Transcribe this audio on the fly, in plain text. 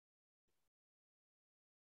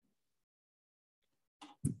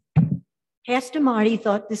Pastor Marti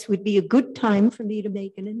thought this would be a good time for me to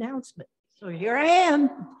make an announcement. So here I am.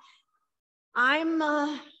 I'm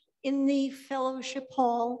in the fellowship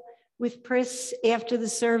hall with Chris after the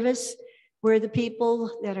service, where the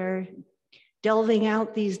people that are delving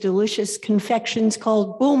out these delicious confections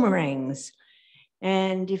called boomerangs.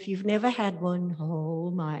 And if you've never had one, oh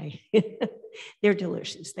my, they're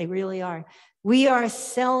delicious. They really are. We are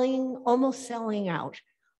almost selling out.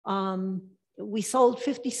 We sold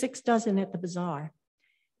 56 dozen at the bazaar,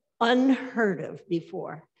 unheard of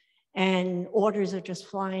before. And orders are just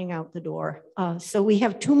flying out the door. So we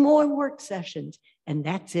have 2 more work sessions, and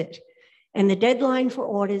that's it. And the deadline for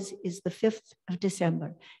orders is the 5th of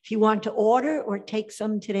December. If you want to order or take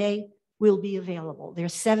some today, we'll be available. They're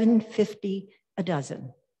 $7.50 a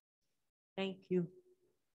dozen. Thank you.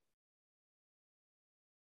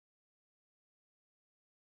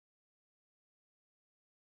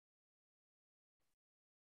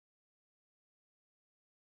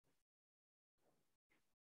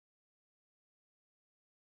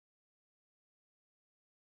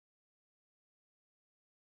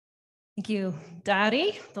 Thank you,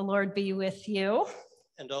 Dottie. The Lord be with you.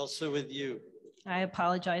 And also with you. I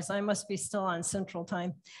apologize. I must be still on Central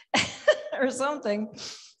Time or something.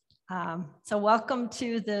 So welcome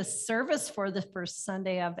to the service for the first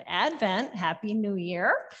Sunday of Advent. Happy New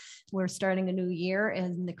Year. We're starting a new year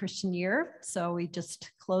in the Christian year. So we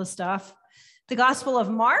just closed off the Gospel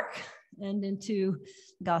of Mark and into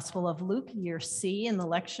the Gospel of Luke, year C in the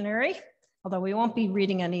lectionary. Although we won't be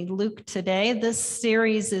reading any Luke today. This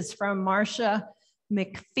series is from Marcia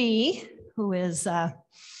McPhee, who is a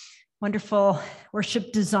wonderful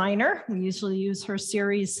worship designer. We usually use her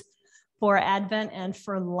series for Advent and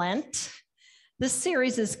for Lent. This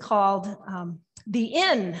series is called The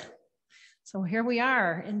Inn. So here we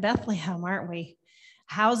are in Bethlehem, aren't we?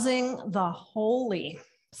 Housing the holy.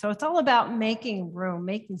 So it's all about making room,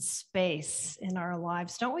 making space in our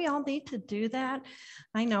lives. Don't we all need to do that?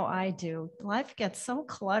 I know I do. Life gets so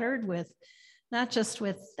cluttered with not just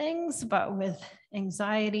with things, but with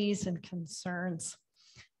anxieties and concerns.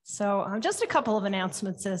 So just a couple of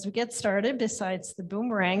announcements as we get started, besides the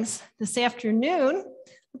boomerangs. This afternoon,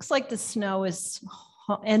 looks like the snow is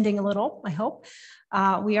ending a little, I hope.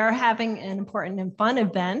 We are having an important and fun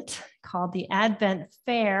event called the Advent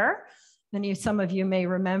Fair. Some of you may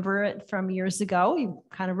remember it from years ago. You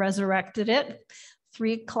kind of resurrected it,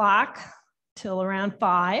 3 o'clock till around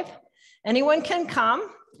 5. Anyone can come.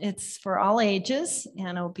 It's for all ages,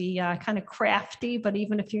 and it'll be kind of crafty, but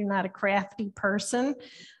even if you're not a crafty person,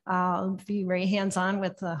 it'll be very hands-on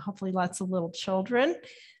with hopefully lots of little children,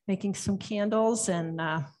 making some candles, and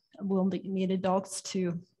we'll need adults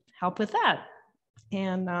to help with that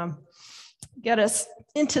and get us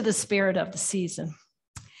into the spirit of the season.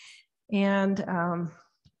 And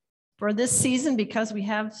for this season, because we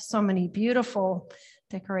have so many beautiful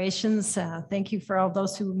decorations, thank you for all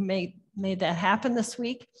those who made that happen this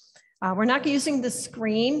week. We're not using the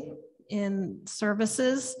screen in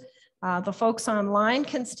services. The folks online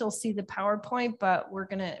can still see the PowerPoint, but we're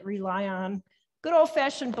going to rely on good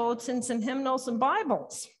old-fashioned bulletins and hymnals and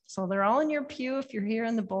Bibles. So they're all in your pew if you're here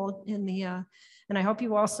in the and I hope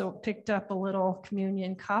you also picked up a little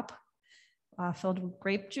communion cup filled with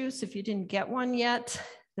grape juice. If you didn't get one yet,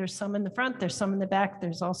 there's some in the front, there's some in the back.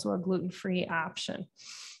 There's also a gluten-free option.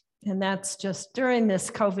 And that's just during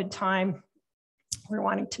this COVID time, we're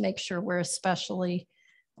wanting to make sure we're especially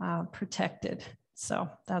protected. So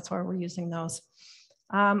that's why we're using those.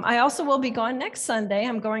 I also will be gone next Sunday.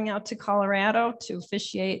 I'm going out to Colorado to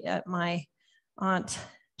officiate at my Aunt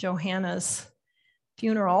Johanna's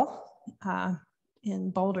funeral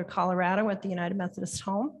in Boulder, Colorado at the United Methodist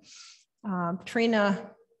Home.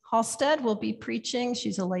 Trina Halstead will be preaching.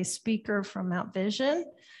 She's a lay speaker from Mount Vision.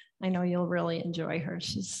 I know you'll really enjoy her.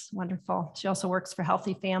 She's wonderful. She also works for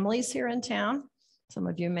Healthy Families here in town. Some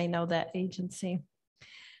of you may know that agency.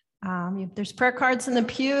 There's prayer cards in the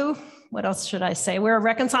pew. What else should I say? We're a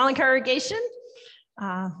reconciling congregation,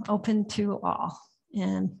 open to all.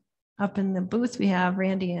 And up in the booth, we have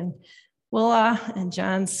Randy and Willa, and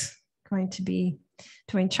John's going to be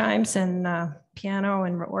doing chimes and piano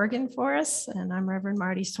and organ for us. And I'm Reverend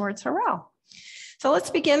Marti Swords-Horrell. So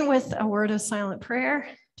let's begin with a word of silent prayer,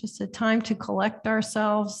 just a time to collect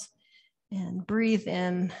ourselves and breathe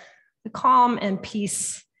in the calm and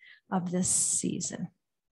peace of this season.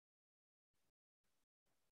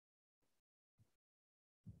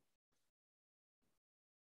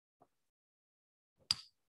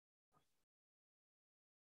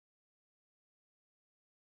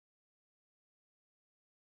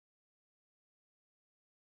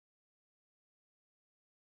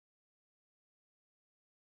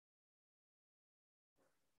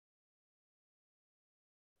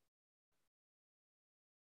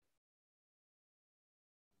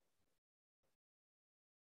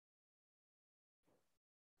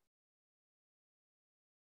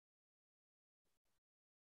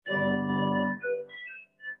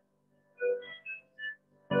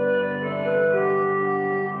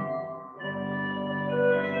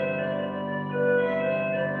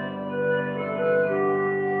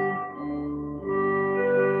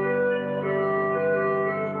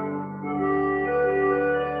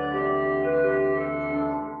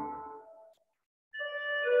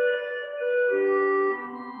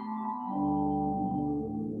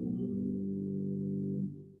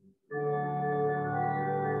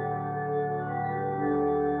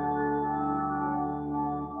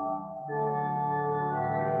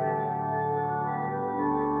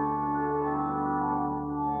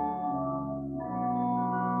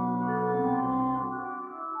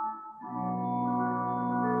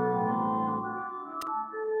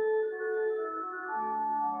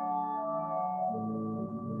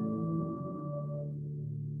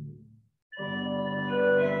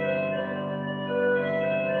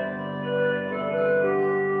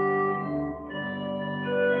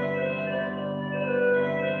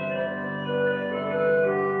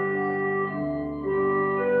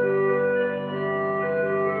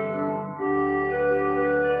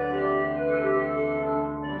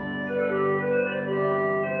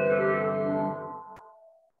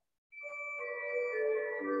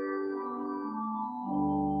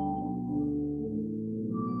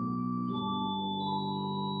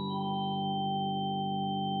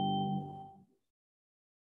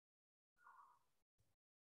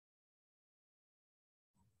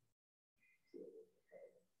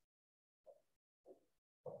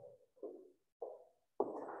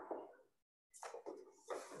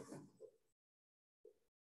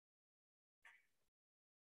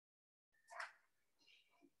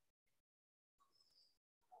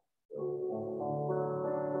 The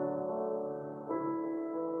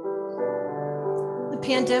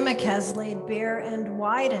pandemic has laid bare and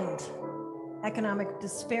widened economic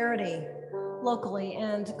disparity locally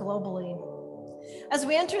and globally. As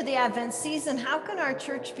we enter the Advent season, how can our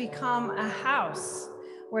church become a house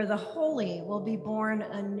where the holy will be born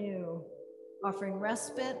anew, offering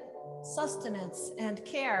respite, sustenance, and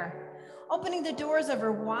care, opening the doors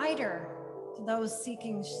ever wider to those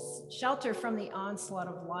seeking shelter from the onslaught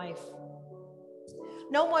of life?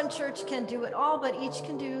 No one church can do it all, but each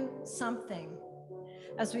can do something.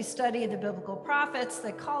 As we study the biblical prophets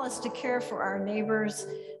that call us to care for our neighbors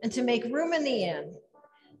and to make room in the inn,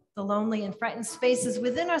 the lonely and frightened spaces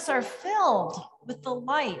within us are filled with the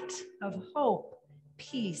light of hope,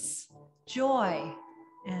 peace, joy,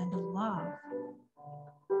 and love.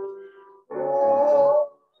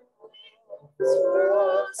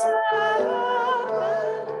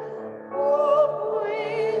 Hope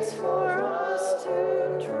waits for us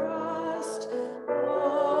to trust.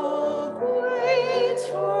 Hope waits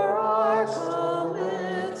for our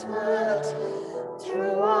commitment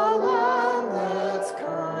to a land that's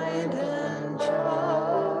kind and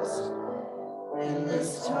just. In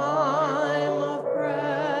this time of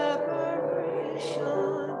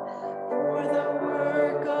preparation for the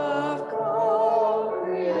work of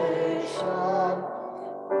co-creation,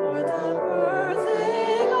 for the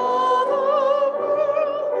birthing of a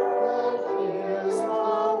world that hears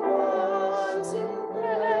the ones in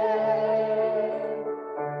pain.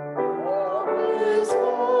 Hope is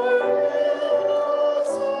born in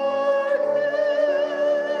us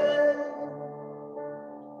again.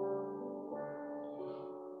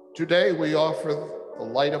 Today we offer the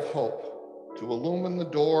light of hope to illumine the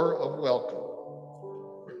door of welcome.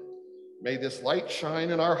 May this light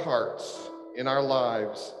shine in our hearts, in our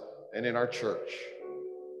lives, and in our church.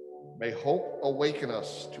 May hope awaken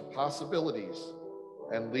us to possibilities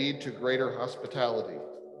and lead to greater hospitality.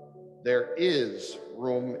 There is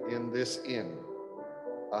room in this inn,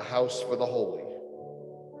 a house for the holy.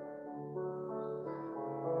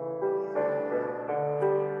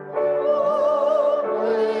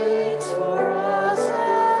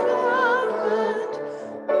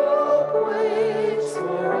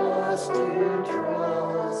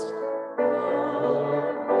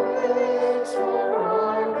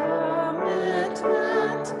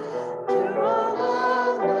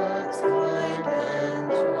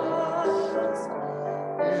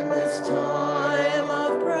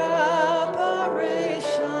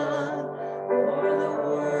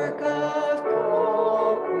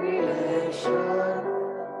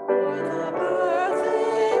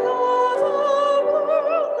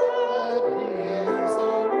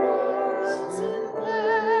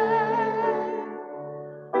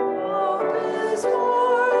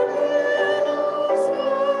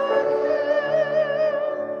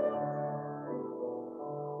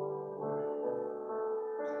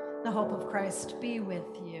 The hope of Christ be with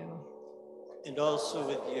you. And also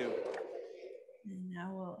with you. And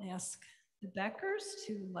now we'll ask the Beckers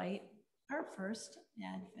to light our first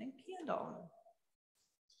Advent candle.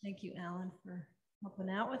 Thank you, Alan, for helping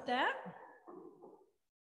out with that.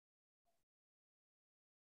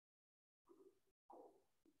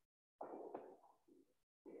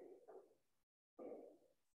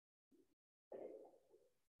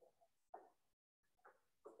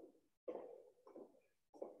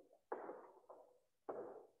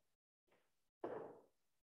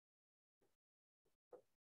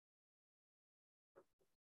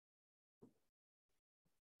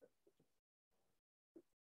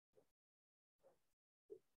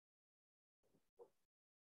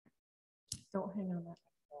 Don't hang on that.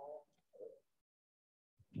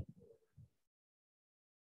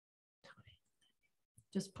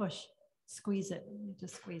 Just push, squeeze it.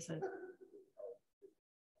 Just squeeze it.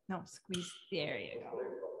 No, squeeze. There you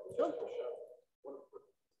go.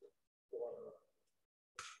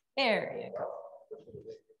 There you go.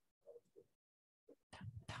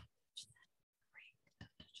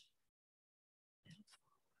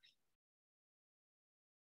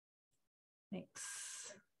 Thanks.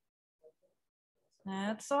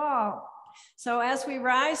 That's all. So as we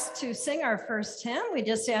rise to sing our first hymn, we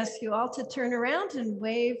just ask you all to turn around and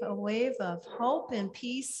wave a wave of hope and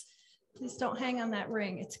peace. Please don't hang on that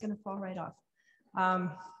ring. It's going to fall right off.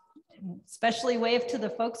 Especially wave to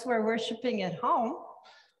the folks who are worshiping at home.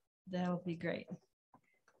 That'll be great.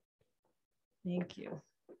 Thank you.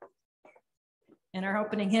 And our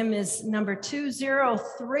opening hymn is number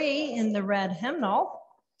 203 in the red hymnal.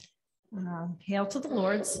 Hail to the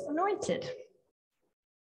Lord's Anointed.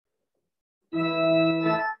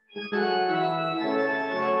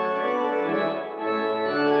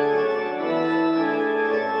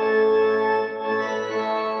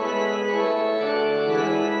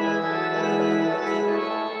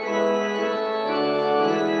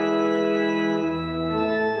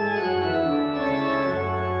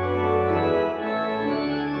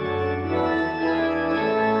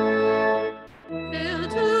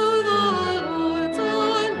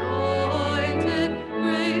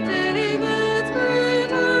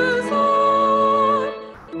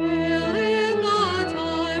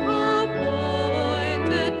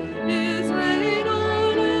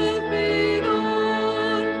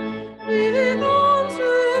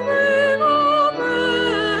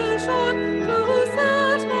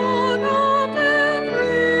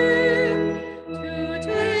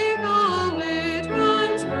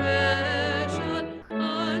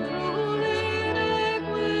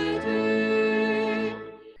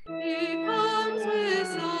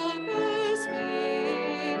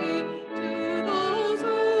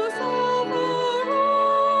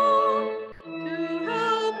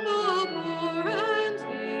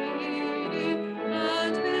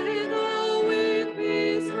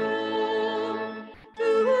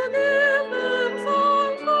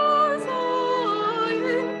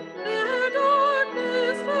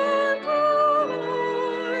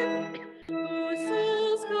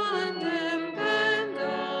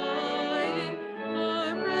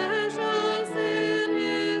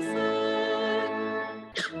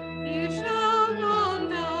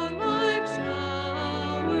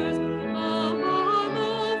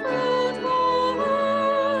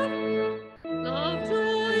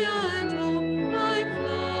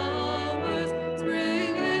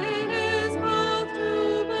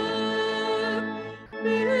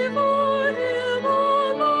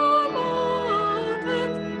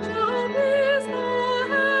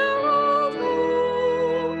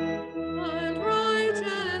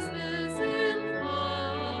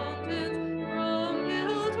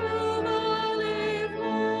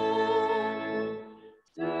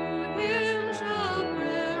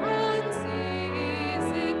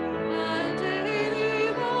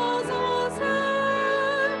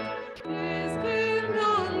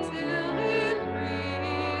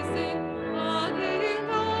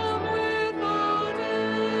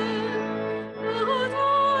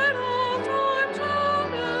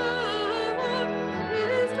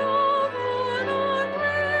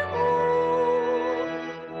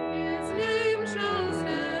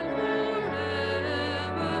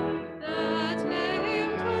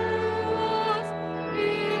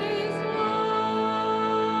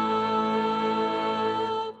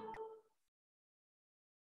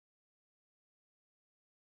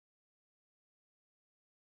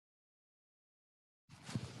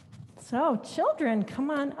 So children,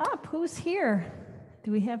 come on up. Who's here?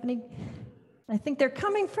 Do we have any? I think they're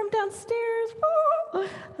coming from downstairs. Oh,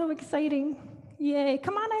 how exciting. Yay.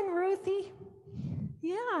 Come on in, Ruthie.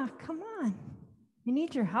 Yeah, come on. We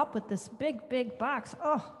need your help with this big, big box.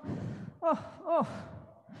 Oh.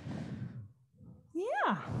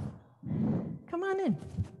 Yeah. Come on in.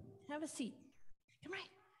 Have a seat. Come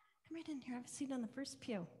right in here. Have a seat on the first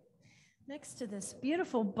pew next to this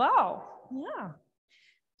beautiful bow. Yeah.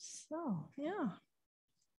 So, yeah.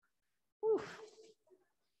 Oof.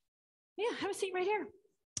 Yeah, have a seat right here.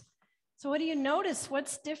 So what do you notice?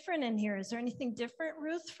 What's different in here? Is there anything different,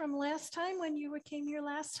 Ruth, from last time when you came here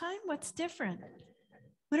last time? What's different?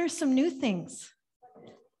 What are some new things?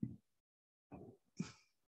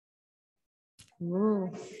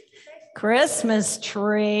 Ooh. Christmas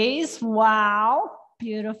trees. Wow.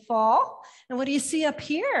 Beautiful. And what do you see up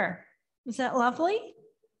here? Is that lovely?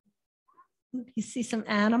 You see some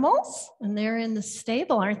animals, and they're in the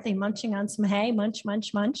stable, aren't they? Munching on some hay, munch,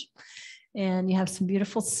 munch, munch. And you have some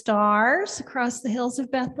beautiful stars across the hills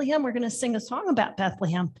of Bethlehem. We're going to sing a song about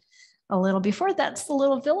Bethlehem a little before. That's the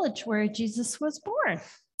little village where Jesus was born.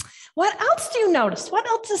 What else do you notice? What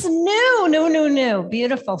else is new? New.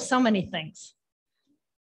 Beautiful. So many things.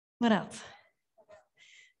 What else?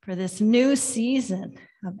 For this new season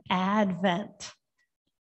of Advent.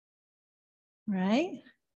 Right?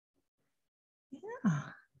 Yeah,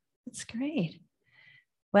 that's great.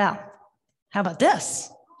 Well, how about this?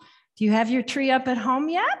 Do you have your tree up at home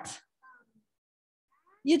yet?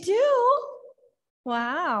 You do?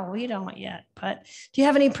 Wow, we don't yet. But do you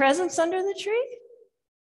have any presents under the tree?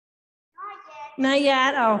 Not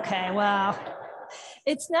yet. Okay, well,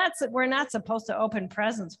 we're not supposed to open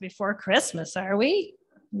presents before Christmas, are we?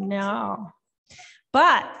 No.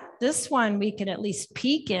 But this one we can at least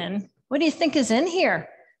peek in. What do you think is in here?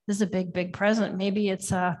 This is a big, big present. Maybe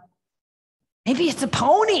it's a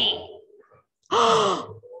pony.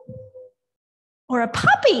 Or a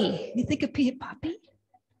puppy. You think it'd be a puppy?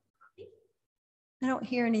 I don't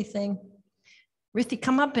hear anything. Ruthie,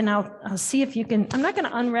 come up and I'll see if you can. I'm not going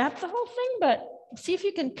to unwrap the whole thing, but see if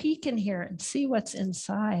you can peek in here and see what's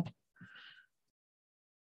inside.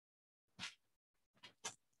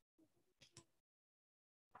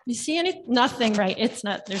 You see any? Nothing, right? It's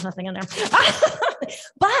not, there's nothing in there.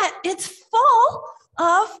 But it's full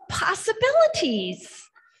of possibilities.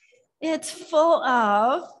 It's full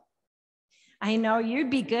of, I know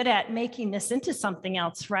you'd be good at making this into something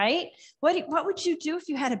else, right? What would you do if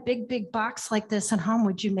you had a big, big box like this at home?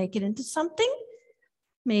 Would you make it into something?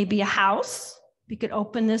 Maybe a house. You could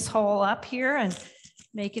open this hole up here and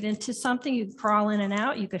make it into something. You could crawl in and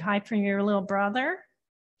out. You could hide from your little brother.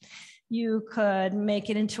 You could make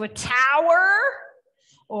it into a tower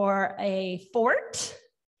or a fort.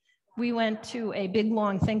 We went to a big,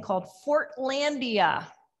 long thing called Fortlandia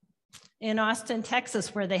in Austin,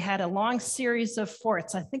 Texas, where they had a long series of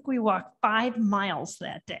forts. I think we walked 5 miles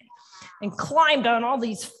that day and climbed on all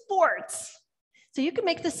these forts. So you could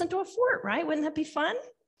make this into a fort, right? Wouldn't that be fun?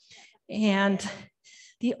 And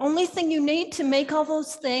the only thing you need to make all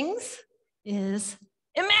those things is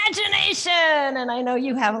imagination. And I know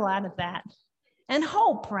you have a lot of that. And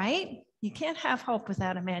hope, right? You can't have hope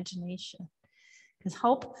without imagination, because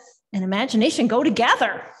hope and imagination go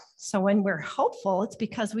together. So when we're hopeful, it's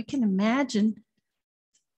because we can imagine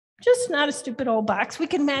just not a stupid old box. We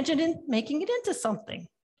can imagine making it into something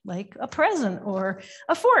like a present or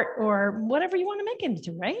a fort or whatever you want to make it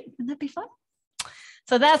into, right? Wouldn't that be fun?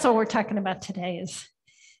 So that's what we're talking about today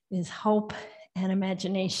is hope and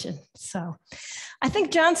imagination. So I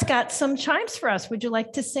think John's got some chimes for us. Would you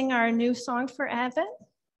like to sing our new song for Advent?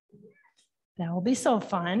 That will be so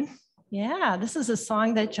fun. Yeah, this is a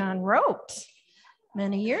song that John wrote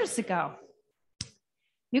many years ago.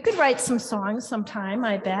 You could write some songs sometime,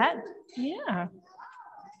 I bet. Yeah.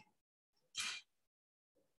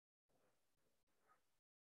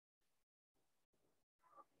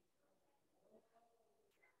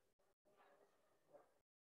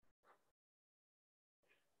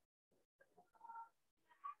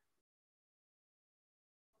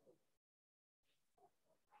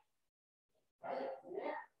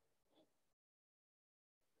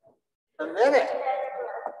 A minute.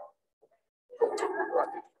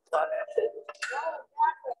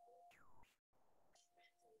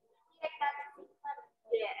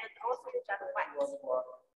 Yeah, and also the John White.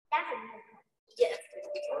 Yes.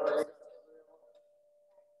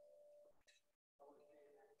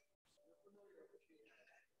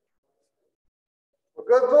 Well,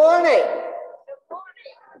 good morning. Good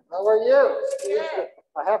morning. How are you? Good.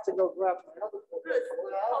 I have to go grab my other book. Good.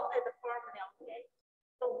 Hold at the farm now, okay?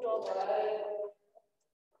 Don't go.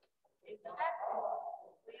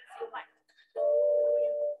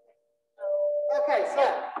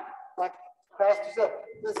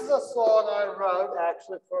 This is a song I wrote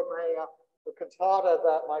actually for the cantata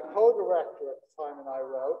that my co-director at the time and I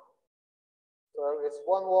wrote. So it's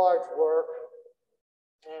one large work,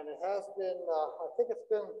 and it has been, I think it's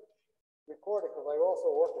been recorded because I also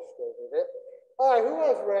orchestrated it. All right, who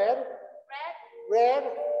has red? Red. Red?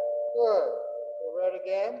 Good. Red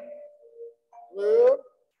again. Blue.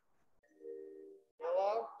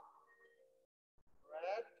 Yellow.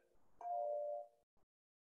 Red.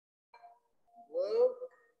 Blue.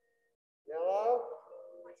 Yellow.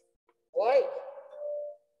 White.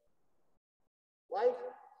 White.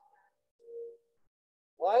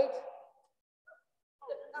 White.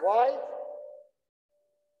 White.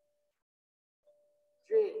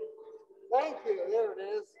 G. Thank you. There it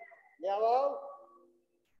is. Yellow.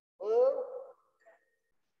 Blue.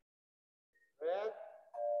 Red.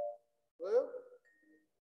 Blue.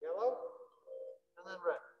 Yellow. And then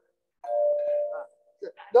red.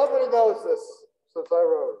 Nobody knows this since I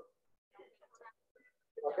wrote it.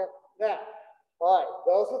 Okay. Now, all right.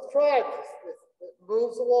 Those with triangles. It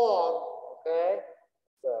moves along. Okay.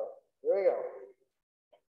 So here we go.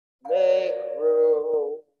 Make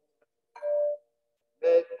room.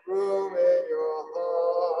 Make room in your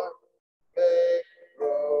heart. Make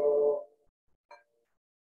room.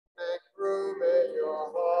 Make room in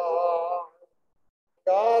your heart.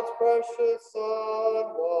 God's precious Son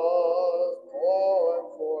was born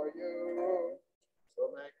for you. So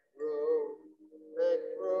make room in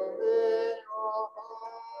your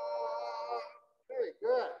heart. Very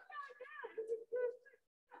good.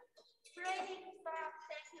 Training staff,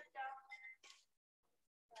 thank you, Doc.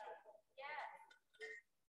 Yes.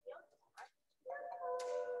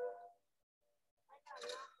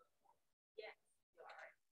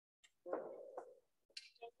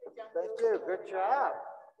 Thank you. Good job.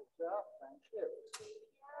 Good job. Thank you.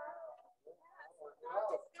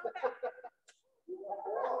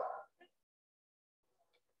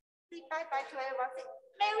 Say bye-bye to everyone. Say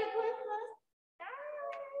Merry Christmas.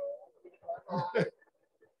 Bye.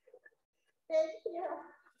 Thank you.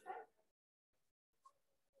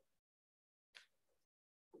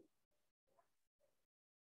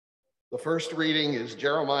 The first reading is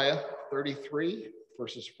Jeremiah 33,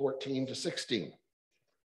 verses 14 to 16.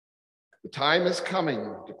 The time is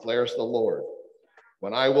coming, declares the Lord,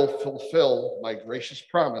 when I will fulfill my gracious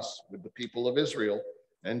promise with the people of Israel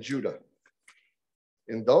and Judah.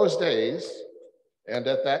 In those days and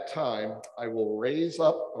at that time, I will raise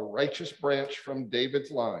up a righteous branch from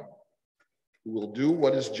David's line, who will do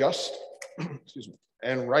what is just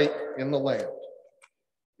and right in the land.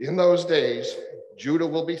 In those days, Judah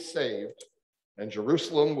will be saved, and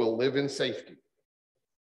Jerusalem will live in safety.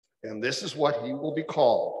 And this is what he will be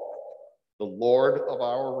called, the Lord of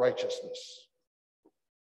our righteousness.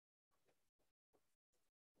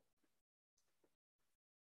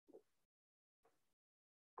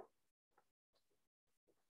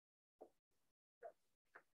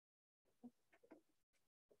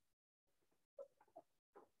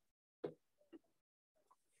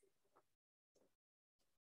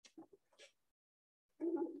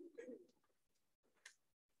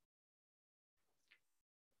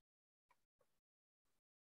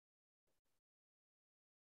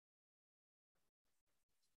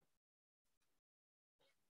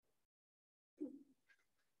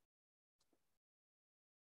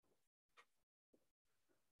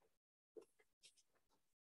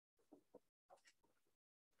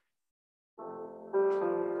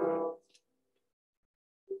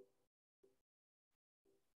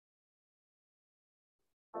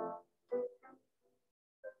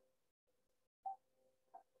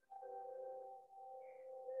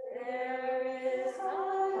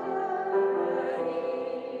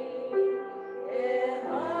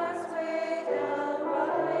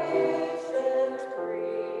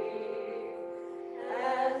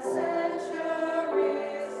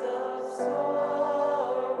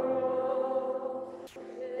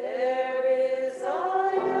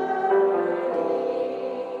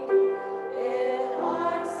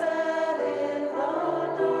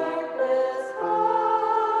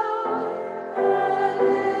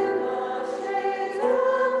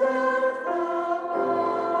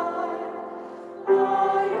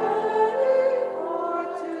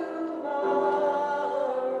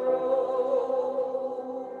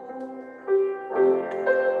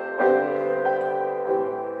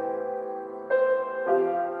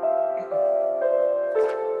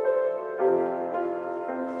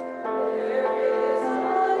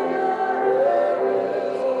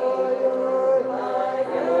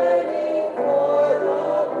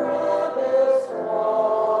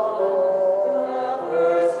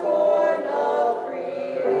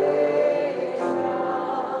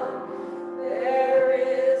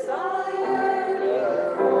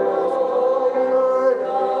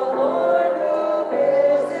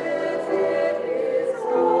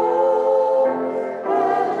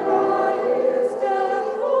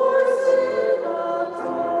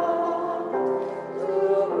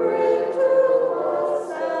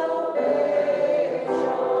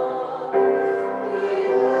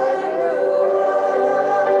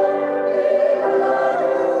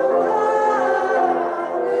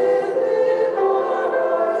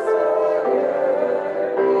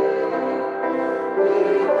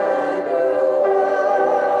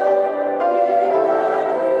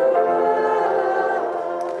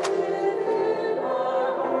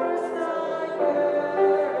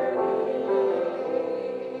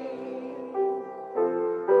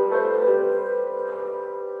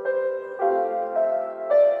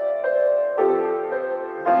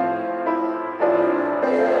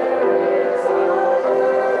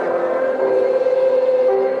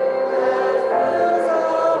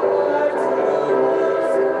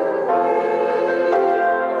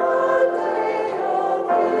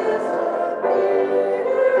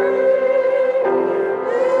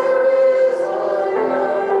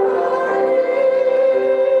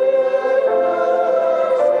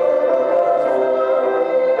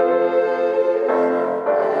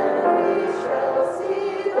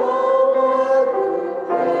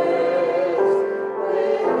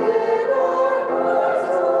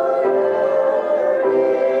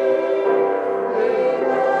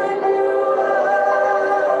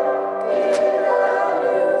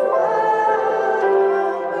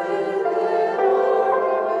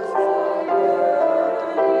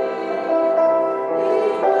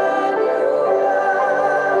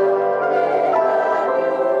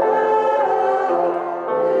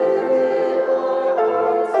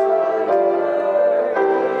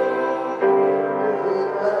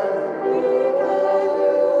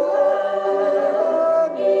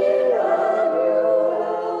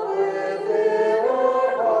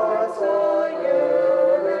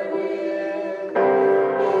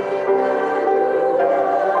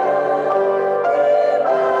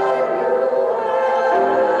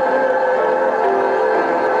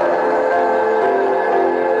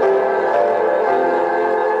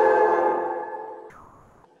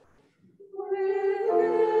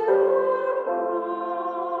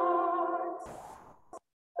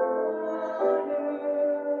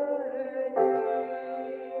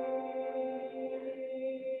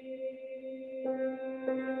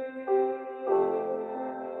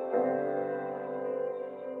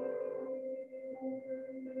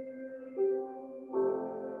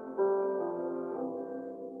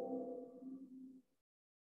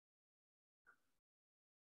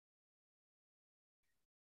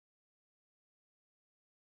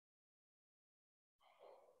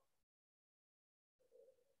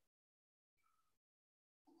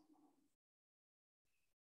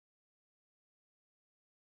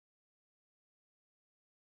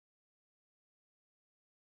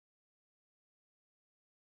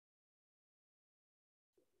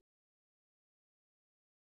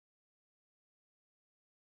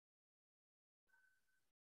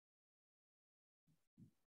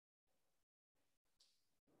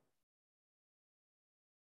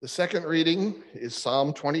 The second reading is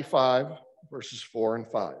Psalm 25, verses 4 and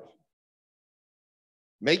 5.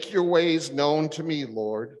 Make your ways known to me,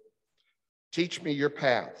 Lord. Teach me your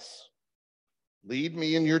paths. Lead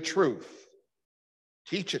me in your truth.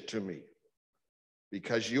 Teach it to me,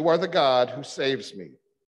 because you are the God who saves me.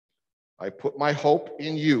 I put my hope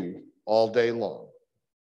in you all day long.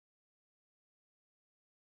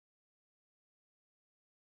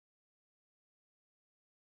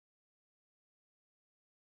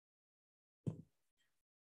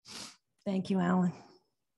 Thank you, Alan.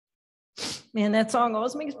 Man, that song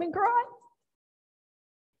always makes me cry.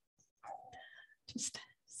 Just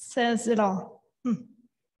says it all.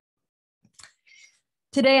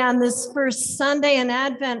 Today, on this first Sunday in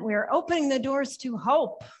Advent, we are opening the doors to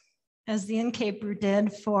hope, as the innkeeper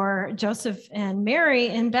did for Joseph and Mary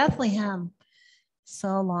in Bethlehem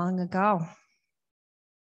so long ago.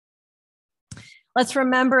 Let's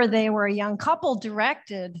remember they were a young couple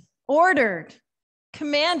directed, ordered,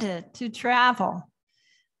 commanded to travel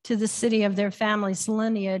to the city of their family's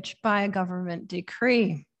lineage by a government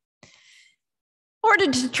decree.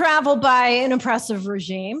 Ordered to travel by an oppressive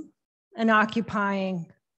regime, an occupying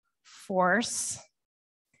force,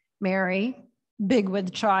 Mary, big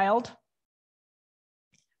with child.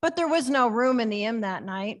 But there was no room in the inn that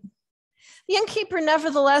night. The innkeeper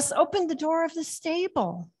nevertheless opened the door of the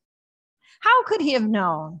stable. How could he have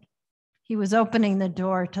known? He was opening the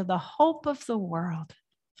door to the hope of the world,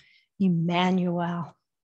 Emmanuel.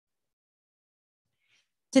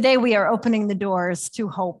 Today we are opening the doors to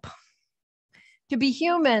hope. To be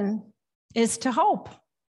human is to hope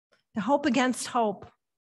against hope,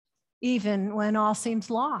 even when all seems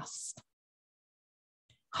lost.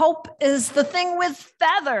 Hope is the thing with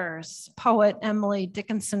feathers, poet Emily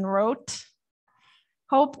Dickinson wrote.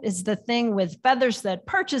 Hope is the thing with feathers that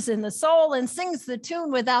perches in the soul and sings the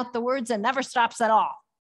tune without the words and never stops at all.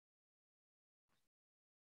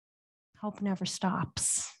 Hope never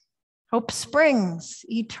stops. Hope springs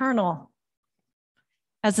eternal.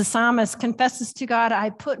 As the psalmist confesses to God, I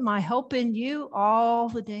put my hope in you all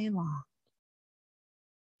the day long.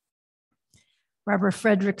 Robert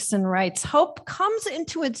Fredrickson writes, hope comes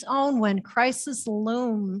into its own when crisis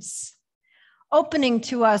looms, opening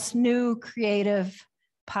to us new creative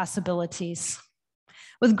possibilities.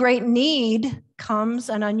 With great need comes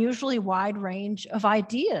an unusually wide range of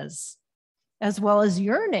ideas, as well as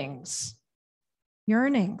yearnings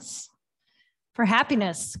for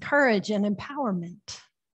happiness, courage, and empowerment.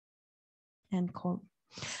 End quote.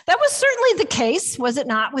 That was certainly the case, was it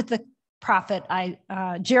not, with the prophet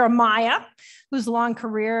Jeremiah, whose long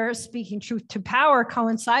career speaking truth to power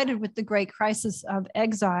coincided with the great crisis of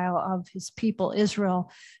exile of his people Israel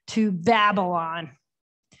to Babylon.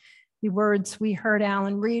 The words we heard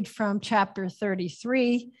Alan read from chapter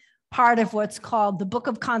 33, part of what's called the Book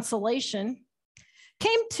of Consolation,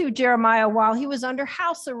 came to Jeremiah while he was under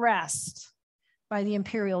house arrest by the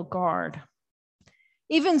imperial guard.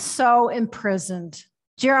 Even so imprisoned,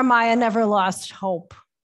 Jeremiah never lost hope.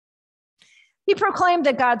 He proclaimed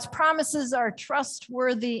that God's promises are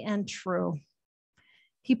trustworthy and true.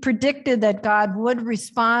 He predicted that God would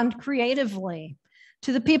respond creatively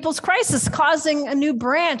to the people's crisis, causing a new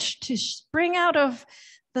branch to spring out of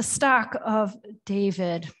the stock of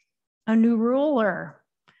David, a new ruler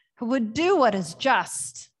who would do what is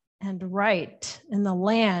just and right in the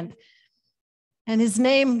land. And his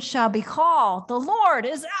name shall be called, the Lord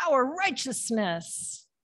is our righteousness.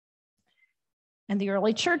 And the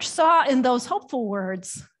early church saw in those hopeful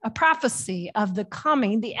words a prophecy of the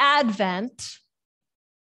coming, the advent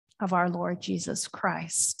of our Lord Jesus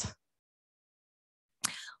Christ.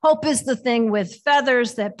 Hope is the thing with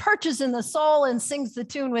feathers that perches in the soul and sings the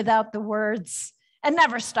tune without the words and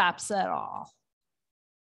never stops at all.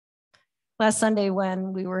 Last Sunday,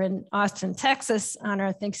 when we were in Austin, Texas on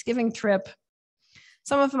our Thanksgiving trip,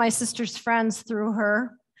 some of my sister's friends threw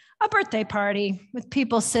her a birthday party with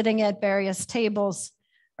people sitting at various tables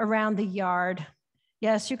around the yard.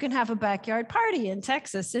 Yes, you can have a backyard party in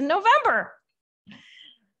Texas in November.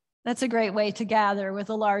 That's a great way to gather with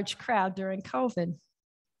a large crowd during COVID.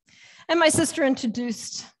 And my sister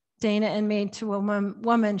introduced Dana and me to a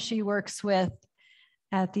woman she works with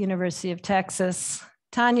at the University of Texas,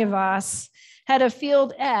 Tanya Voss, head of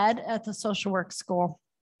field ed at the social work school.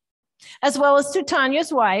 As well as to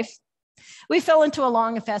Tanya's wife, we fell into a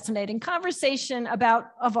long and fascinating conversation about,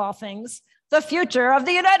 of all things, the future of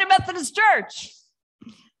the United Methodist Church.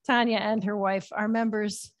 Tanya and her wife are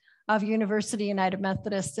members of University United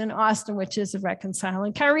Methodist in Austin, which is a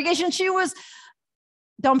reconciling congregation. She was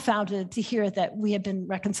dumbfounded to hear that we have been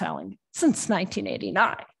reconciling since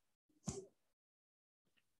 1989.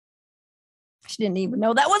 She She didn't even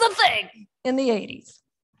know that was a thing in the 80s.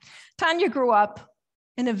 Tanya grew up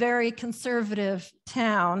in a very conservative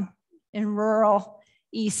town in rural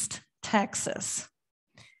East Texas.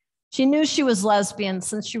 She knew she was lesbian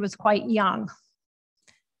since she was quite young.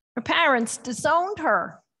 Her parents disowned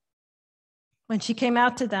her when she came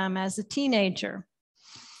out to them as a teenager.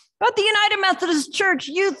 But the United Methodist Church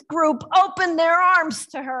youth group opened their arms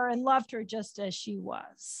to her and loved her just as she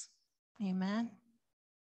was. Amen.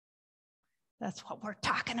 That's what we're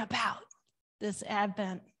talking about this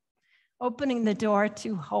Advent. Opening the door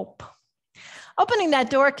to hope. Opening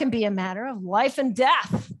that door can be a matter of life and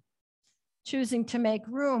death. Choosing to make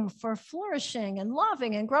room for flourishing and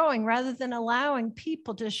loving and growing rather than allowing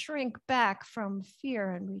people to shrink back from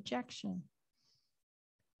fear and rejection.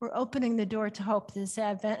 We're opening the door to hope this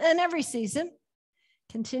Advent and every season,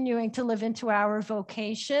 continuing to live into our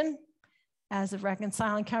vocation as a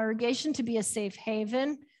reconciling congregation to be a safe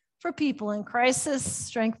haven for people in crisis,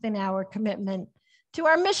 strengthen our commitment to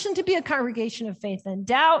our mission to be a congregation of faith and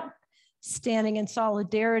doubt, standing in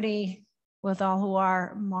solidarity with all who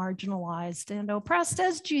are marginalized and oppressed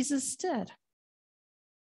as Jesus did.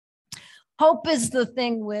 Hope is the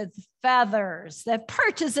thing with feathers that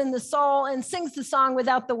perches in the soul and sings the song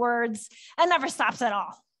without the words and never stops at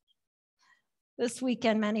all. This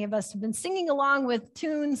weekend, many of us have been singing along with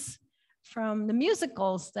tunes from the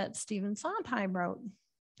musicals that Stephen Sondheim wrote.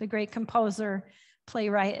 The great composer,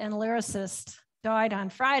 playwright, and lyricist died on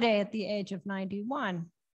Friday at the age of 91.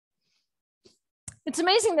 It's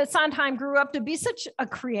amazing that Sondheim grew up to be such a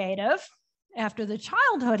creative after the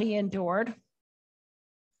childhood he endured.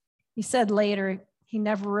 He said later he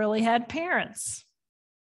never really had parents,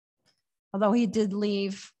 although he did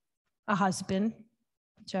leave a husband.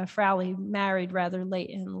 Jeff Rowley married rather late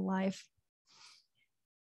in life.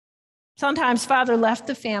 Sondheim's father left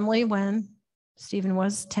the family when Stephen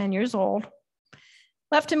was 10 years old,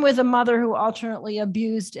 left him with a mother who alternately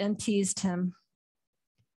abused and teased him.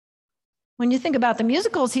 When you think about the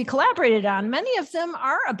musicals he collaborated on, many of them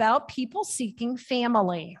are about people seeking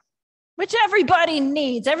family, which everybody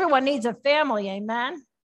needs. Everyone needs a family, amen?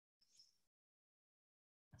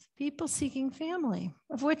 People seeking family,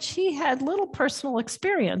 of which he had little personal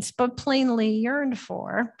experience, but plainly yearned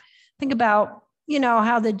for. Think about,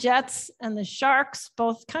 how the Jets and the Sharks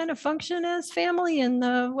both kind of function as family in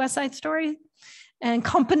the West Side Story, and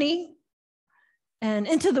Company, and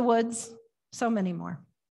Into the Woods, so many more.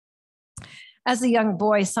 As a young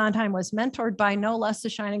boy, Sondheim was mentored by no less a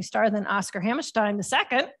shining star than Oscar Hammerstein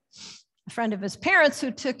II, a friend of his parents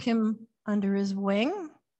who took him under his wing,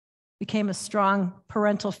 became a strong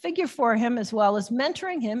parental figure for him, as well as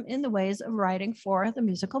mentoring him in the ways of writing for the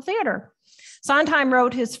musical theater. Sondheim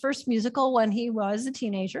wrote his first musical when he was a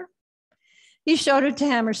teenager. He showed it to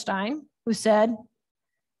Hammerstein, who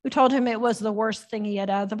told him it was the worst thing he had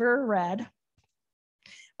ever read,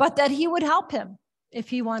 but that he would help him if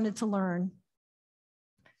he wanted to learn.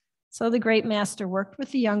 So the great master worked with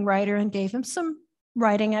the young writer and gave him some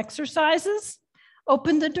writing exercises,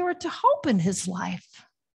 opened the door to hope in his life.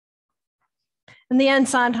 In the end,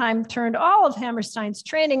 Sondheim turned all of Hammerstein's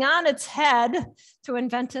training on its head to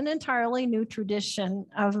invent an entirely new tradition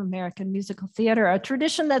of American musical theater, a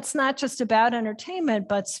tradition that's not just about entertainment,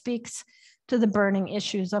 but speaks to the burning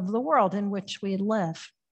issues of the world in which we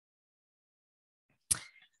live.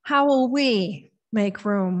 How will we make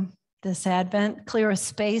room this Advent, clear a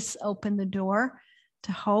space, open the door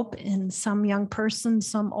to hope in some young person,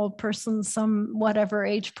 some old person, some whatever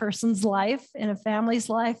age person's life, in a family's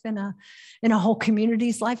life, in a whole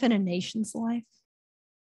community's life, in a nation's life?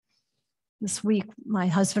 This week, my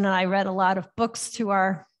husband and I read a lot of books to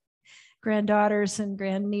our granddaughters and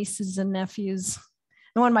grandnieces and nephews.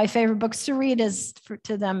 And one of my favorite books to read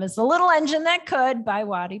to them is The Little Engine That Could by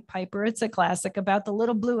Waddy Piper. It's a classic about the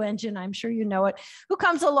little blue engine, I'm sure you know it, who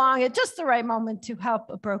comes along at just the right moment to help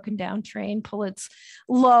a broken down train pull its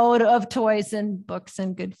load of toys and books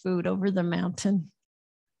and good food over the mountain.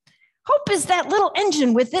 Hope is that little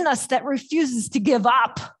engine within us that refuses to give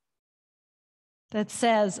up, that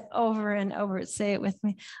says over and over, say it with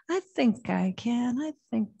me, I think I can, I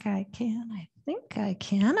think I can, I think I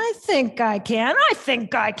can, I think I can, I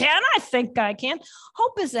think I can, I think I can.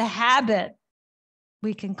 Hope is a habit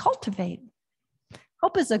we can cultivate.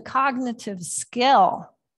 Hope is a cognitive skill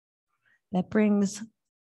that brings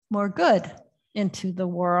more good into the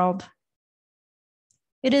world.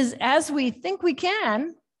 It is as we think we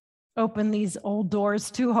can open these old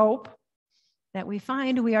doors to hope that we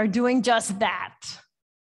find we are doing just that.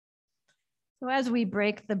 So as we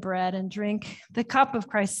break the bread and drink the cup of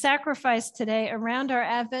Christ's sacrifice today around our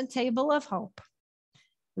Advent table of hope,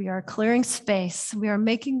 we are clearing space. We are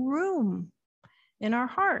making room in our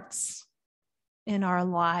hearts, in our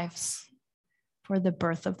lives, for the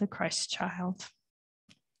birth of the Christ child.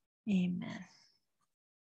 Amen.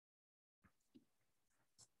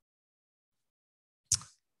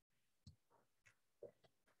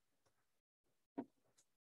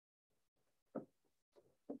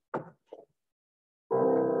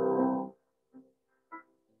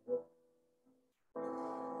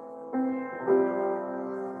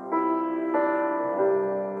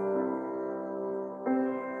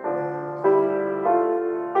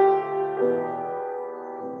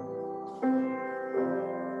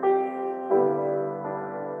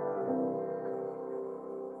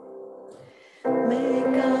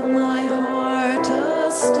 Make of my heart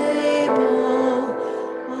a stable,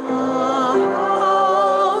 a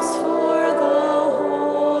house for the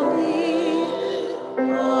holy,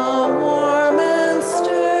 a warm and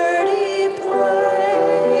sturdy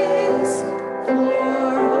place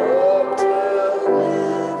for hope to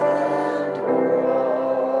live and grow.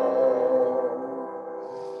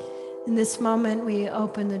 In this moment, we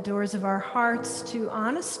open the doors of our hearts to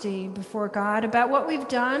honesty before God about what we've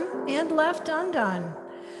done and left undone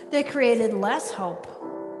that created less hope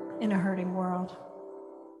in a hurting world.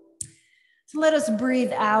 So let us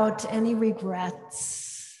breathe out any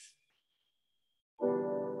regrets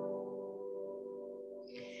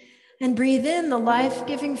and breathe in the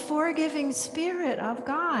life-giving, forgiving Spirit of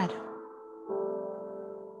God.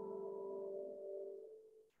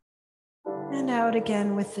 And out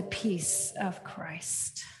again with the peace of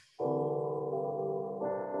Christ.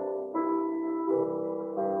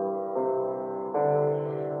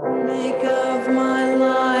 Make of my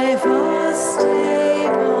life a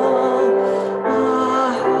stable,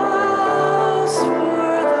 a house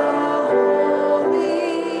for the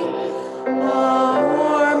holy, a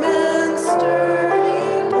warm and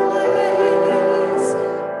sturdy place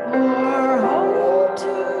for hope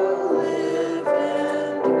to live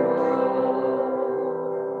and grow.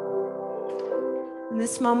 In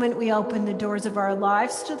this moment, we open the doors of our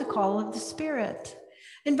lives to the call of the Spirit,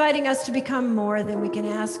 inviting us to become more than we can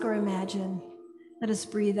ask or imagine. Let us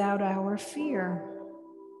breathe out our fear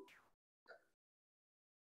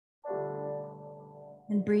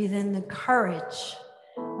and breathe in the courage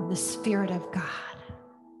of the Spirit of God.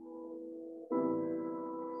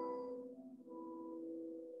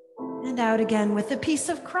 And out again with the peace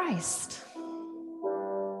of Christ.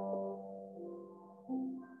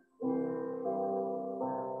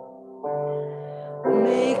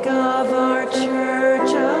 Make of our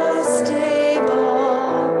church a stable,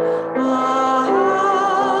 a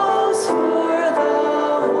house for the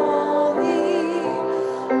holy,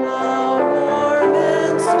 a warm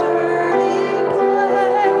and sturdy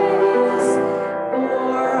place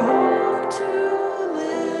for hope to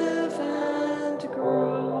live and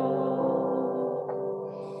grow.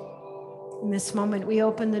 In this moment, we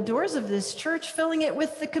open the doors of this church, filling it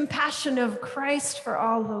with the compassion of Christ for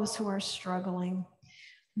all those who are struggling.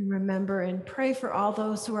 Remember and pray for all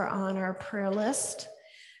those who are on our prayer list,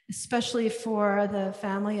 especially for the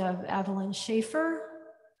family of Evelyn Schaefer,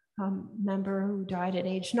 a member who died at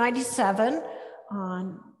age 97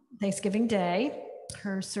 on Thanksgiving Day.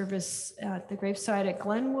 Her service at the gravesite at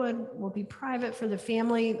Glenwood will be private for the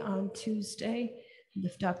family on Tuesday.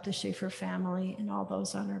 Lift up the Schaefer family and all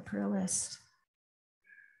those on our prayer list.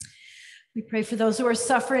 We pray for those who are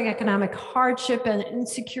suffering economic hardship and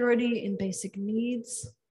insecurity in basic needs.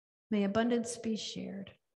 May abundance be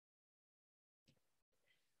shared.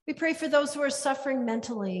 We pray for those who are suffering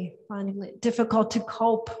mentally, finding it difficult to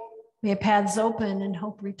cope. May paths open and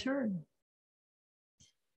hope return.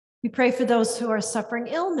 We pray for those who are suffering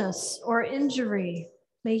illness or injury.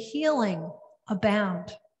 May healing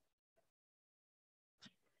abound.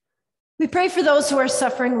 We pray for those who are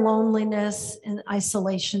suffering loneliness and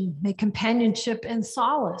isolation. May companionship and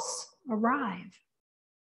solace arrive.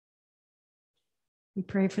 We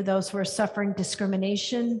pray for those who are suffering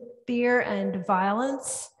discrimination, fear, and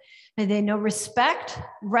violence. May they know respect,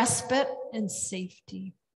 respite, and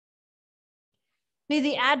safety. May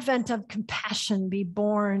the advent of compassion be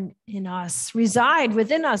born in us, reside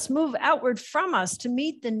within us, move outward from us to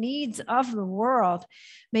meet the needs of the world,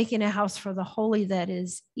 making a house for the holy that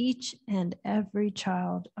is each and every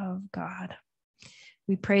child of God.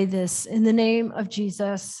 We pray this in the name of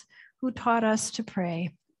Jesus, who taught us to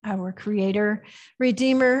pray. Our Creator,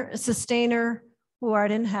 Redeemer, Sustainer, who art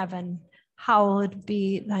in heaven, hallowed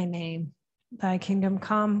be thy name. Thy kingdom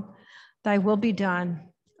come, thy will be done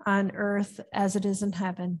on earth as it is in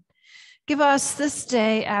heaven. Give us this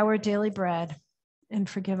day our daily bread, and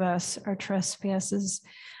forgive us our trespasses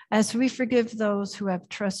as we forgive those who have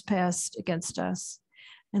trespassed against us.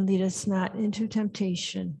 and lead us not into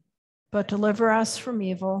temptation, but deliver us from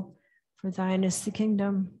evil. For thine is the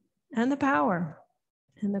kingdom and the power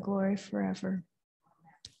and the glory forever.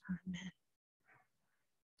 Amen.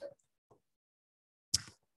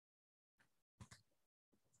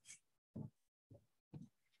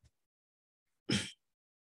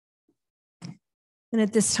 And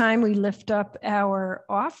at this time, we lift up our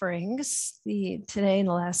offerings. Today and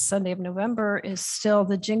the last Sunday of November is still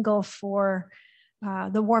the jingle for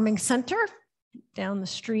the warming center down the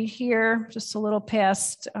street here, just a little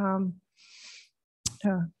past,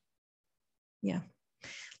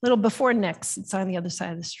 little before Nick's. It's on the other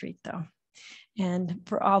side of the street though. And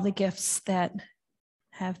for all the gifts that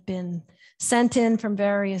have been sent in from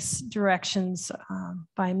various directions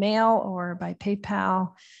by mail or by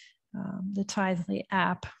PayPal, the Tithely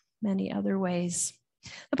app, many other ways.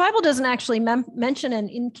 The Bible doesn't actually mention an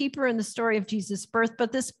innkeeper in the story of Jesus' birth,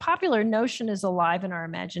 but this popular notion is alive in our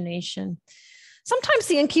imagination. Sometimes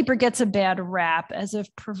the innkeeper gets a bad rap, as if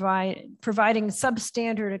providing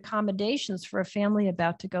substandard accommodations for a family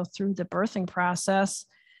about to go through the birthing process.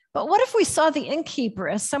 But what if we saw the innkeeper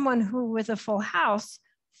as someone who, with a full house,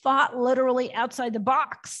 thought literally outside the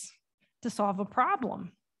box to solve a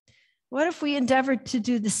problem? What if we endeavored to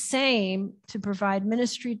do the same, to provide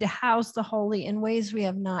ministry to house the holy in ways we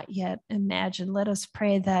have not yet imagined? Let us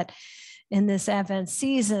pray that in this Advent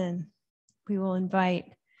season, we will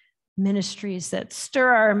invite ministries that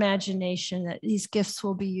stir our imagination, that these gifts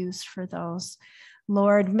will be used for those.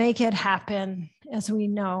 Lord, make it happen as we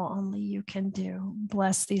know only you can do.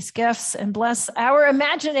 Bless these gifts and bless our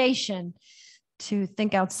imagination to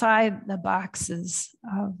think outside the boxes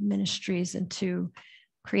of ministries and to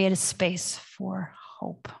create a space for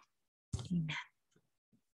hope. Amen.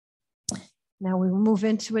 Now we will move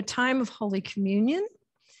into a time of Holy Communion.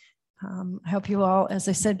 I hope you all, as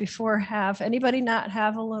I said before, anybody not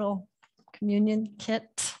have a little communion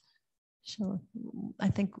kit? So I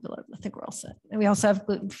think we're all set. And we also have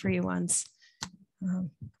gluten-free ones. Yes,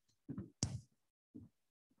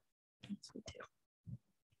 we do.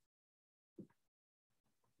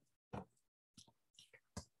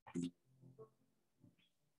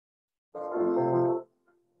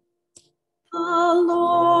 The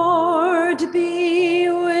Lord be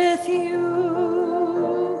with you.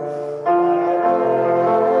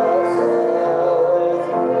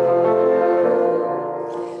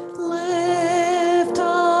 Lift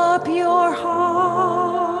up your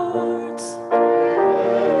hearts.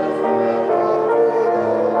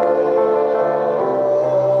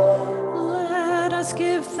 Let us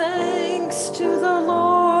give thanks to the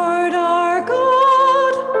Lord our God.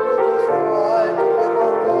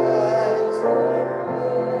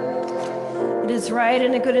 It is right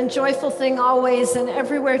and a good and joyful thing always and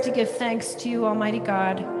everywhere to give thanks to you, Almighty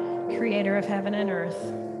God, creator of heaven and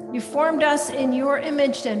earth. You formed us in your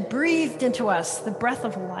image and breathed into us the breath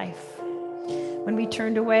of life. When we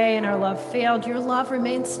turned away and our love failed, your love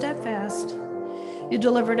remained steadfast. You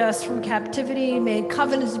delivered us from captivity, made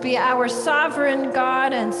covenants to be our sovereign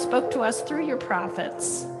God, and spoke to us through your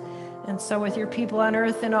prophets. And so with your people on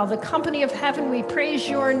earth and all the company of heaven, we praise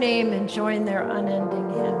your name and join their unending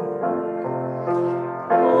hymn.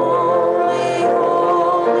 Holy,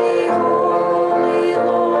 holy, holy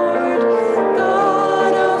Lord,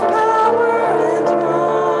 God of power and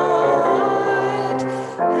might,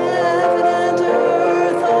 heaven and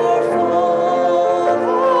earth are full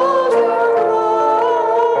of your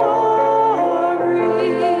glory.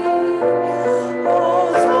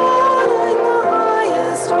 Hosanna in the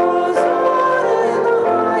highest, Hosanna in the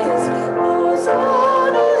highest,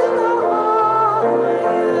 Hosanna in the highest.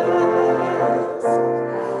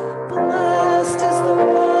 Blessed is the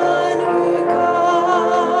one who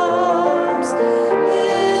comes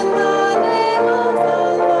in the name of the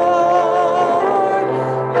Lord.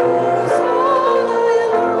 Hosanna in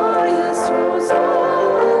the highest,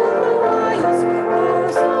 Hosanna in the highest,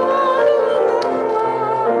 Hosanna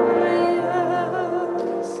in the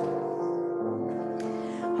highest.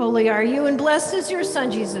 Holy are you, and blessed is your Son,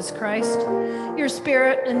 Jesus Christ. Your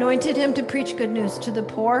Spirit anointed him to preach good news to the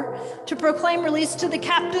poor, to proclaim release to the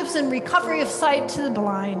captives and recovery of sight to the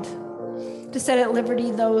blind, to set at liberty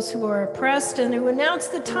those who are oppressed, and to announce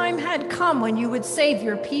the time had come when you would save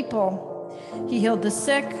your people. He healed the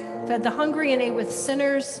sick, fed the hungry, and ate with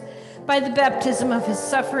sinners. By the baptism of his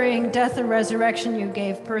suffering, death, and resurrection, you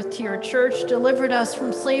gave birth to your church, delivered us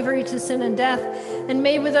from slavery to sin and death, and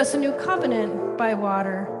made with us a new covenant by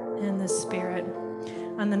water and the Spirit.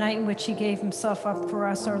 On the night in which he gave himself up for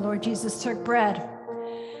us, our Lord Jesus took bread.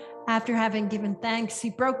 After having given thanks,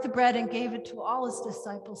 he broke the bread and gave it to all his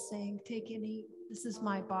disciples, saying, "Take and eat. This is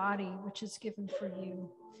my body, which is given for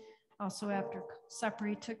you. Also, after supper,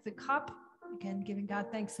 he took the cup, again, giving God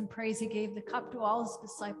thanks and praise. He gave the cup to all his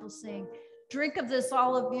disciples, saying, "Drink of this,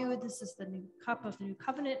 all of you. This is the new cup of the new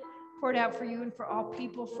covenant, poured out for you and for all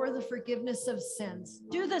people for the forgiveness of sins.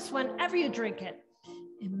 Do this whenever you drink it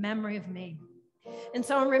in memory of me." And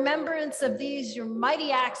so in remembrance of these, your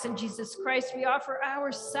mighty acts in Jesus Christ, we offer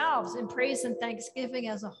ourselves in praise and thanksgiving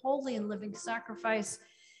as a holy and living sacrifice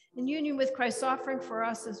in union with Christ's offering for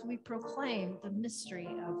us as we proclaim the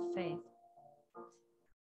mystery of faith.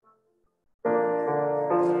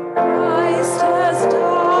 Christ has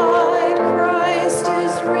died, Christ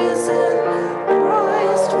is risen,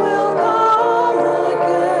 Christ will come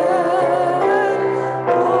again.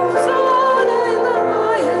 Hosanna in the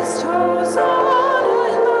highest, Hosanna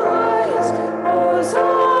in the highest,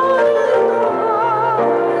 Hosanna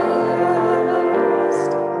in the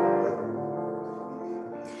highest.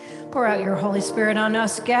 Pour out your Holy Spirit on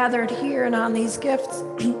us gathered here and on these gifts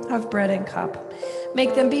of bread and cup.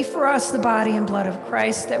 Make them be for us the body and blood of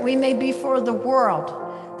Christ, that we may be for the world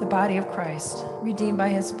the body of Christ, redeemed by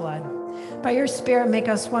his blood. By your Spirit, make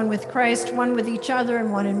us one with Christ, one with each other,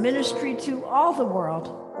 and one in ministry to all the world,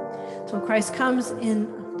 till Christ comes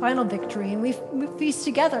in final victory and we feast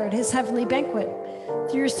together at his heavenly banquet.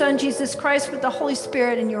 Through your Son, Jesus Christ, with the Holy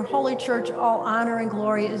Spirit and your holy church, all honor and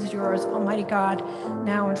glory is yours, Almighty God,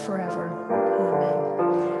 now and forever. Amen.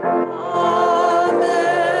 Amen.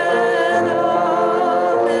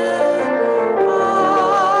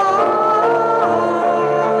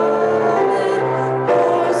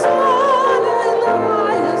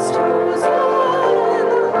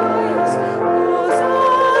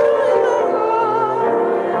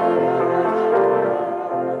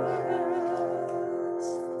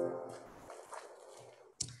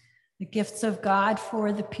 Gifts of God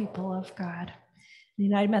for the people of God. In the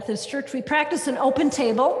United Methodist Church, we practice an open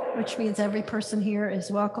table, which means every person here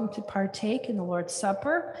is welcome to partake in the Lord's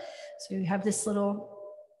Supper. So you have this little,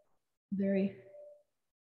 very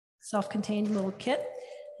self-contained little kit,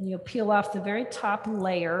 and you'll peel off the very top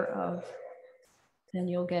layer of, then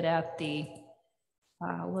you'll get at the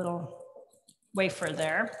little wafer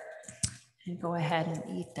there, and go ahead and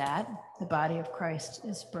eat that. The body of Christ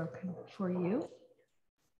is broken for you.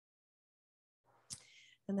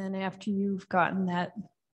 And then after you've gotten that,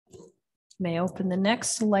 you may open the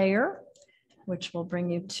next layer, which will bring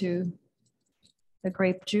you to the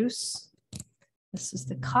grape juice. This is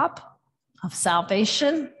the cup of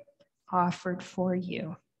salvation offered for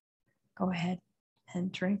you. Go ahead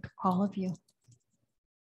and drink, all of you.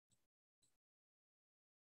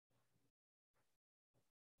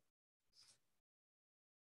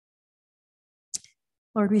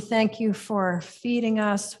 Lord, we thank you for feeding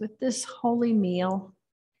us with this holy meal.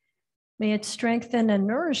 May it strengthen and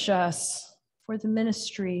nourish us for the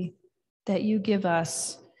ministry that you give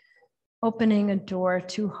us, opening a door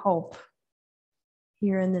to hope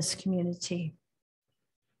here in this community.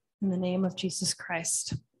 In the name of Jesus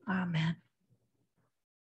Christ, amen.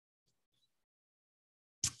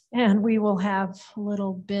 And we will have a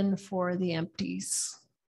little bin for the empties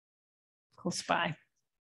close by.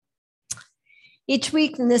 Each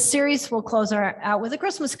week in this series, we'll close out with a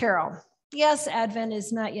Christmas carol. Yes, Advent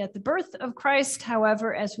is not yet the birth of Christ.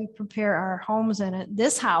 However, as we prepare our homes and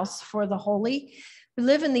this house for the holy, we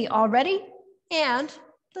live in the already and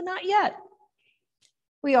the not yet.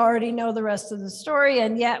 We already know the rest of the story,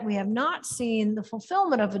 and yet we have not seen the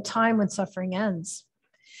fulfillment of a time when suffering ends.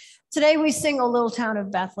 Today, we sing O Little Town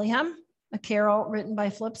of Bethlehem, a carol written by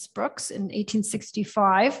Phillips Brooks in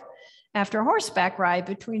 1865 after a horseback ride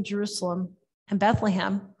between Jerusalem and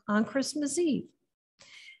Bethlehem on Christmas Eve.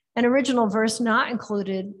 An original verse not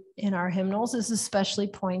included in our hymnals is especially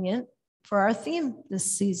poignant for our theme this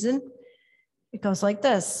season. It goes like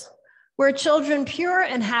this: where children pure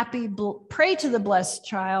and happy pray to the blessed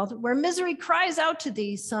child, where misery cries out to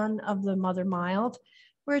thee, son of the mother mild,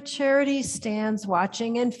 where charity stands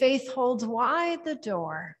watching and faith holds wide the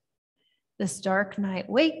door, this dark night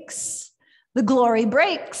wakes, the glory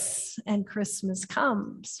breaks, and Christmas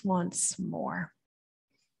comes once more.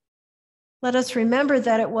 Let us remember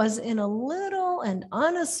that it was in a little and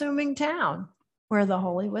unassuming town where the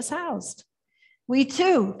holy was housed. We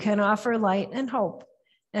too can offer light and hope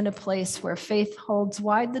in a place where faith holds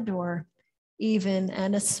wide the door, even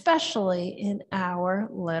and especially in our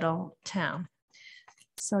little town.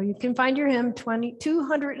 So you can find your hymn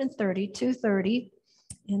 230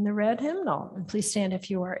 in the red hymnal, and please stand if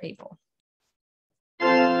you are able.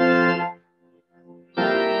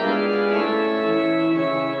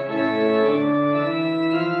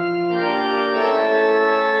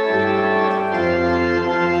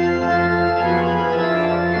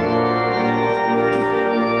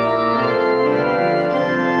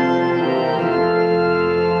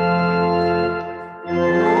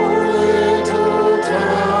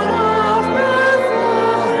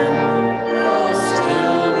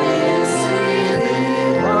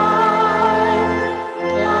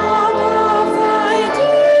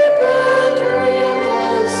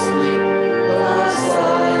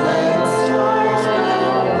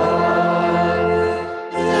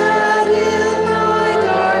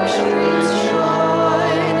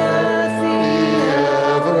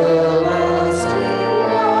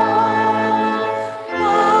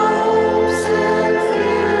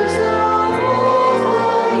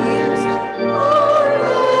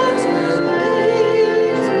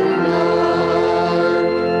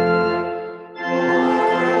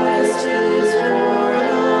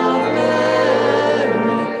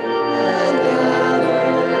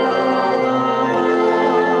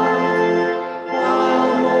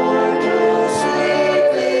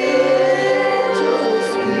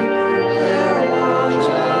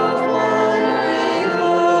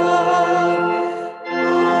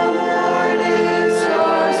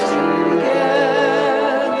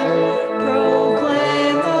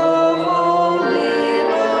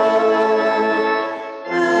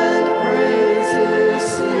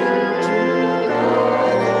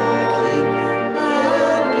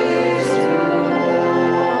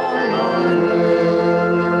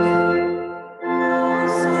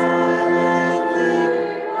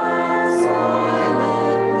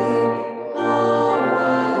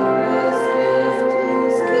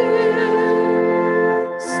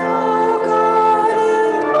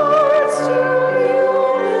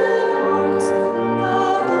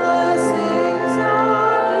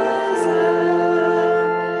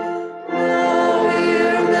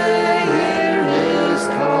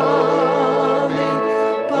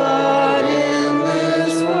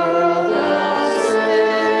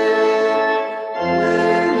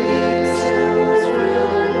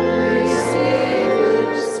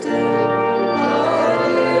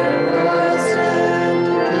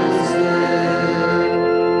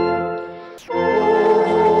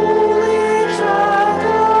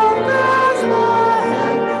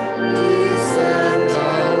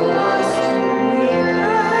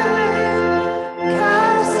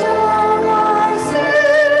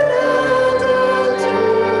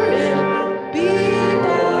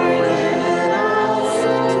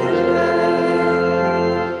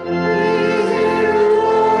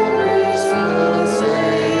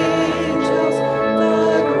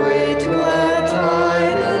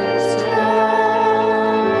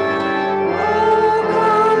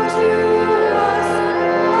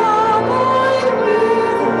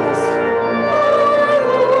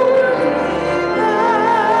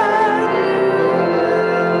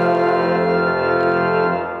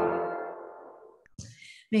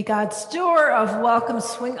 May God's door of welcome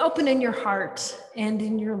swing open in your heart and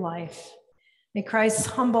in your life. May Christ's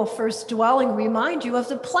humble first dwelling remind you of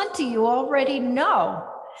the plenty you already know.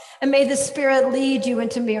 And may the Spirit lead you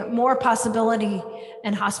into more possibility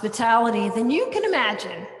and hospitality than you can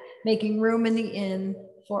imagine, making room in the inn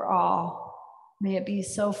for all. May it be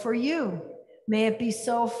so for you. May it be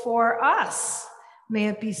so for us. May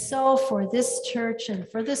it be so for this church and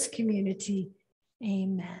for this community.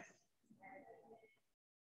 Amen.